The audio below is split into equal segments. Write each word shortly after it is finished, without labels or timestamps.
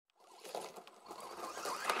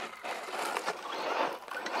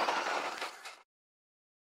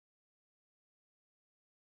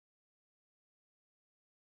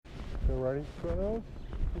very KRONOS,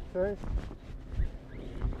 it says.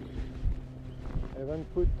 I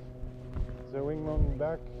haven't put the wing mount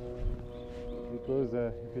back because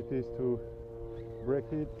if it is to break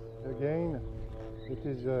it again, it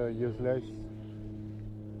is useless.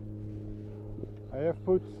 I have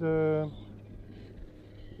put the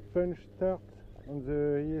punch start on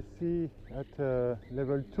the ESC at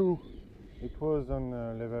level 2. It was on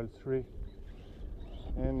level 3.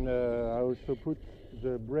 And I also put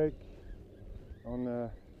the brake on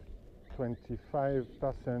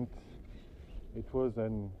 25%. It was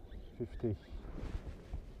on 50.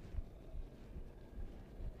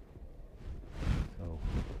 So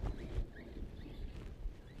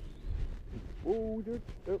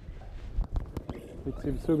it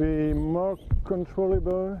seems to be more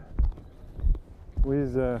controllable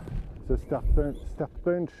with the start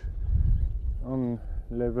punch on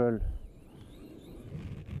level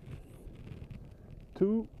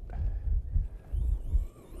 2,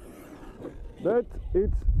 but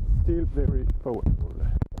it's still very powerful.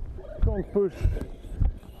 Can't push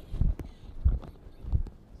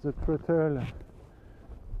the throttle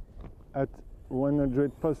at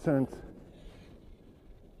 100%.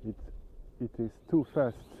 It is too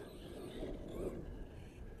fast,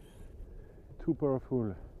 too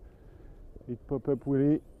powerful. It pop up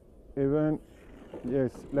wheelie even,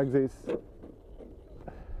 yes, like this.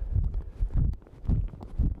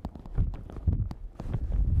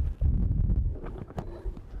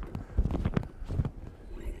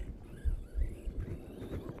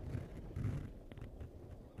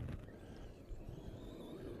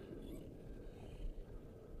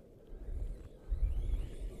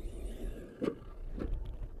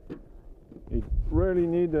 It really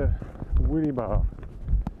needs a wheelie bar.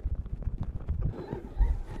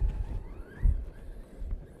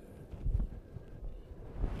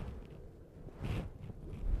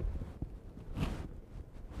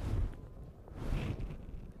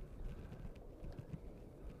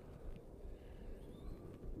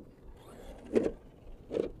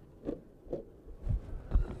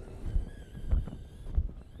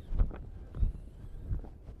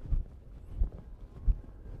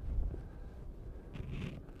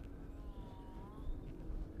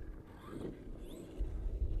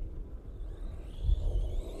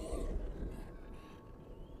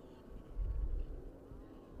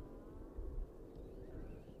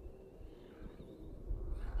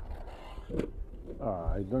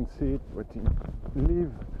 I don't see it, but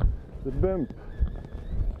leave the bump.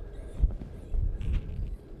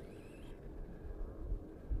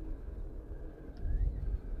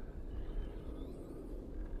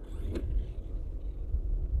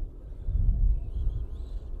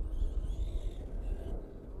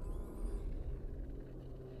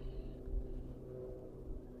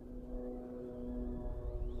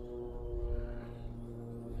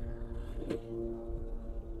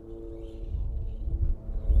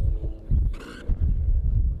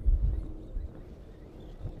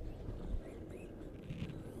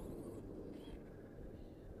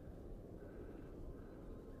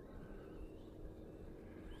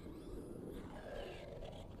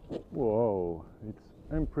 Whoa, it's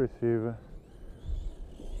impressive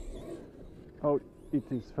how it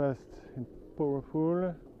is fast and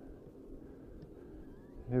powerful.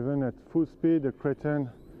 Even at full speed, a Cretan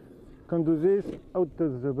can do this out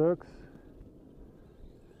of the box.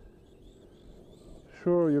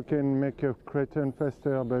 Sure, you can make a Cretan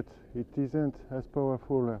faster, but it isn't as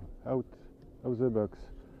powerful out of the box.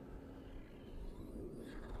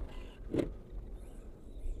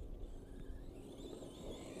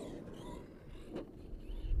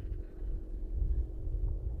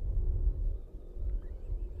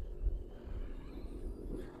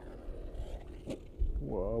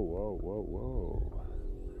 Whoa, whoa, whoa, whoa.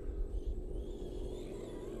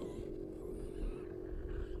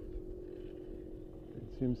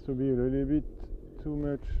 It seems to be a little bit too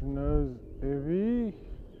much nose heavy.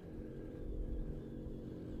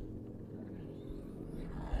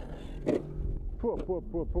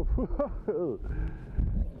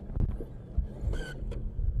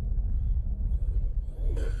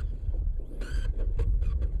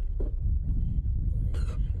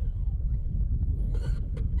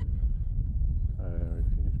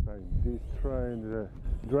 Destroy the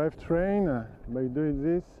drivetrain by doing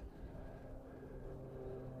this.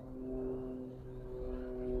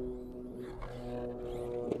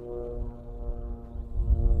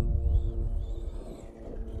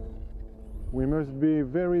 We must be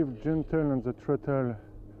very gentle on the throttle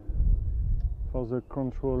for the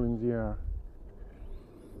control in the air.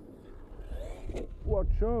 Watch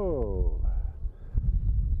out!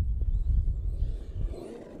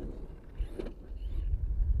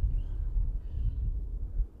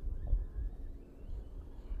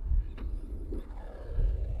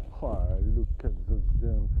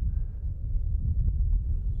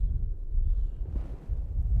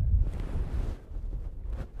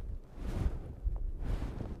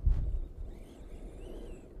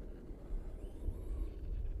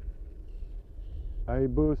 I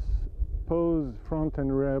both pose front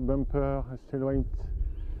and rear bumper, accelerate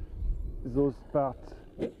those parts.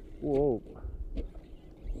 Whoa.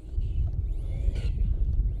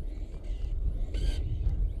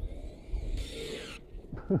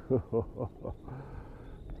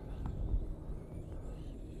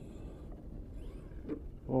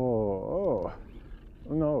 Oh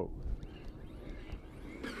no.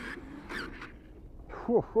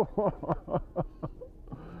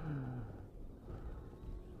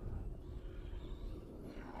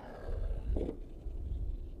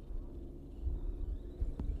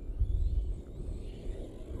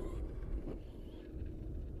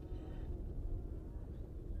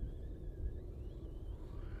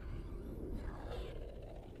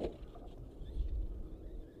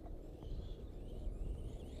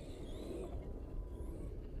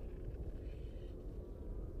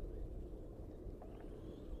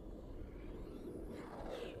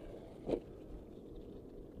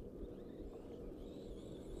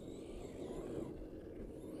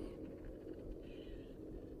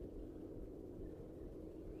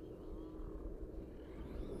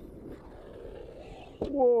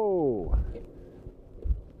 Whoa!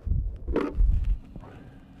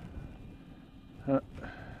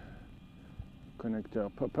 Connector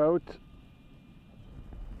pop out.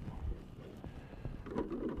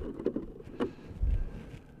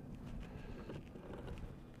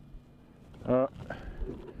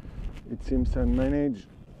 It seems I managed.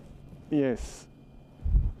 Yes,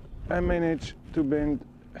 I managed to bend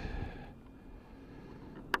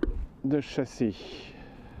the chassis.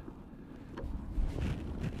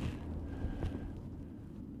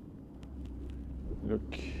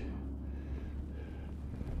 Look,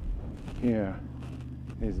 here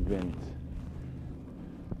is bent.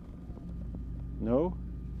 No?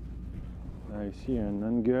 I see an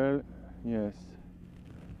angle. Yes,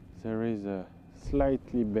 there is a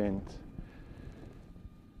slightly bent.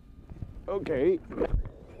 Okay.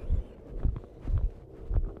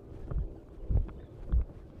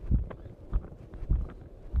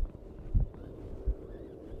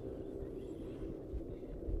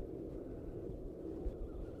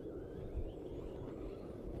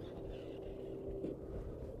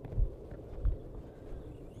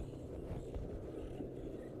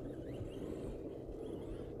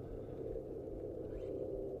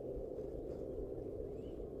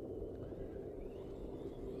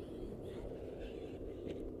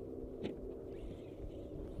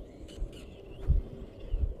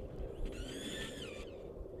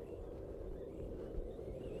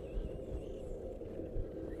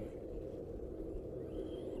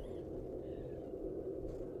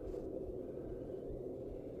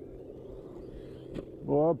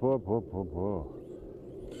 Whoa.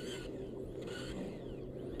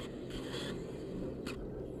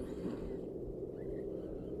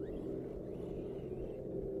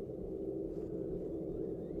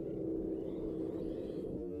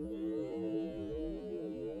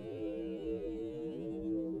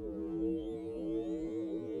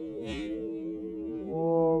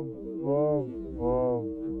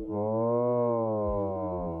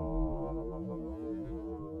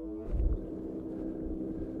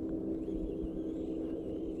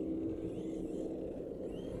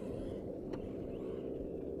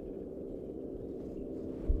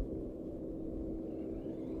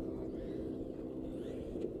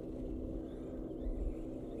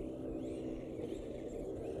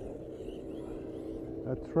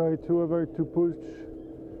 I try to avoid to push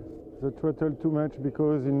the throttle too much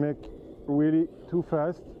because it makes really too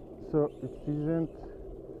fast, so it isn't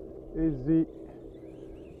easy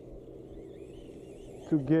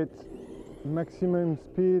to get maximum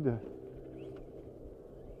speed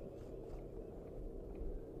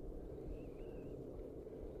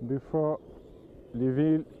before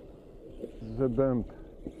leaving the bump.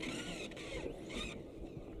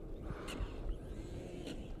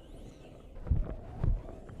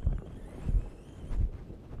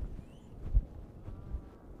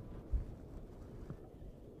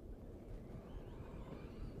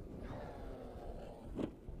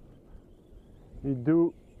 He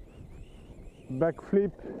do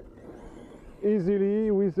backflip easily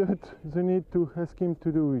without the need to ask him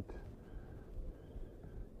to do it.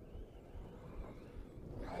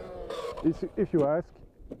 If you ask,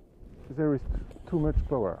 there is too much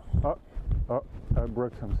power. Oh, I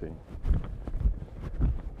broke something.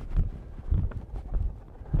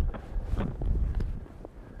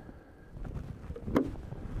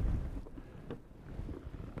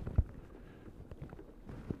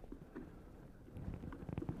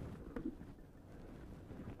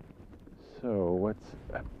 So what's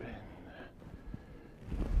happened?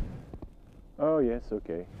 Oh yes,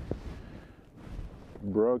 okay.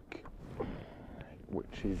 Broke,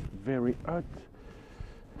 which is very hot.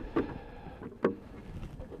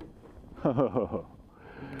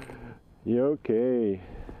 You okay?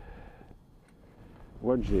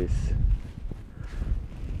 Watch this.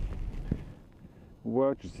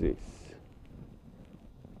 Watch this.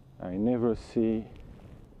 I have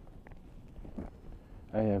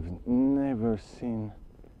never seen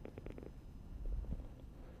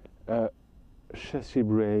a chassis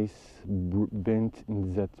brace bent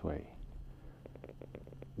in that way.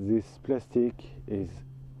 This plastic is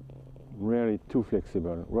really too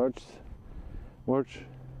flexible. Watch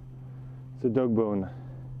the dog bone.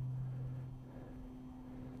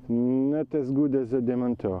 Not as good as the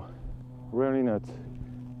Dementor, really not.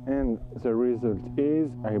 And the result is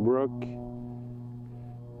I broke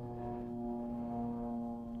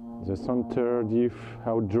the center diff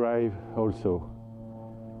outdrive also.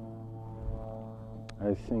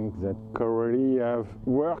 I think that Corelli have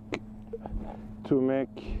worked to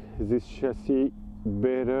make this chassis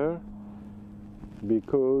better,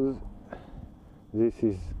 because this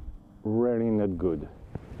is really not good,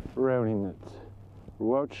 really not.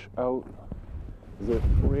 Watch how the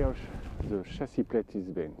chassis plate is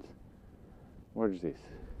bent. Watch this.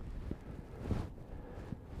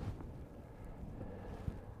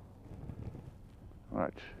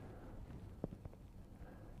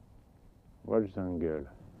 Watch the angle.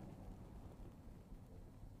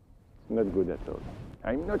 It's not good at all.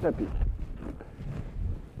 I'm not happy.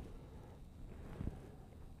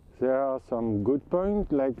 There are some good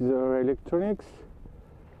points, like the electronics,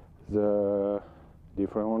 the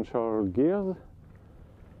differential gears,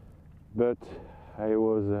 but I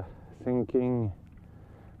was thinking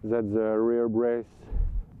that the rear brace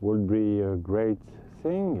would be a great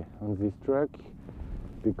thing on this truck,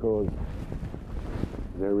 because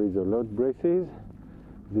there is a lot of braces.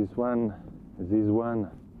 This one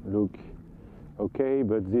look okay,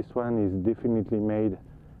 but this one is definitely made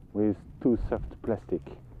with too soft plastic.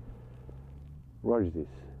 Watch this,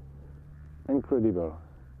 incredible.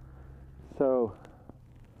 So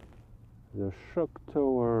the shock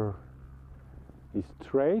tower is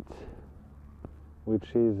straight,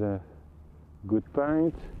 which is a good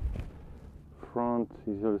point. Front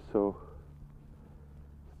is also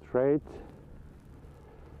straight.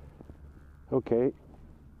 Okay.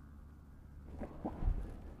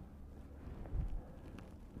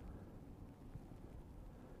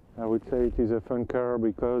 I would say it is a fun car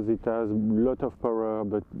because it has a lot of power,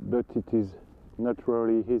 but it is not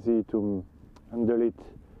really easy to handle it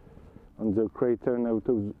on the Kraton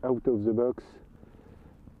out of the box.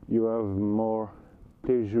 You have more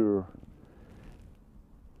pleasure.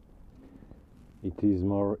 It is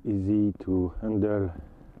more easy to handle.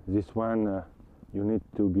 This one you need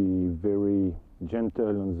to be very gentle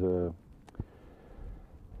on the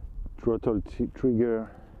throttle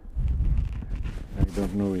trigger. I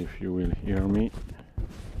don't know if you will hear me.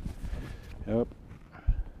 Yep.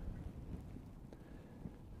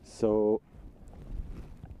 So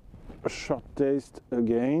a short test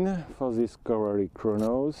again for this Corelli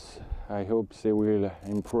KRONOS. I hope they will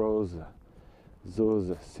improve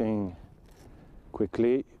those things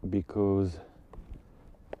quickly, because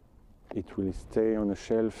it will stay on a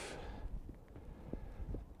shelf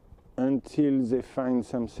until they find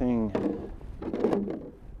something.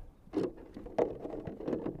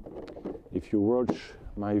 If you watch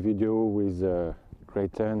my video with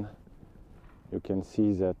Kraton, you can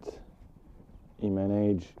see that he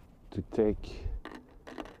managed to take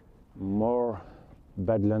more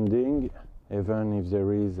bad landing, even if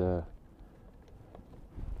there is a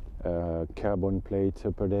carbon plate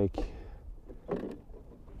upper deck.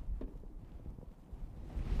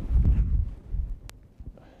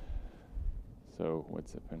 So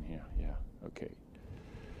what's happened here? Yeah, okay.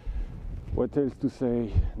 What else to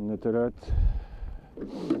say? Not a lot.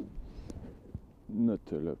 Not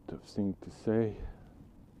a lot of things to say.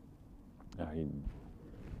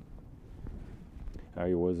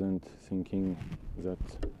 I wasn't thinking that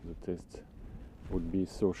the test would be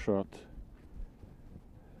so short.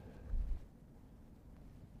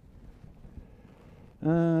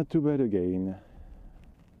 Too bad again.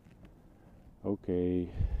 Okay,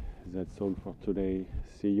 that's all for today.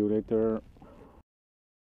 See you later.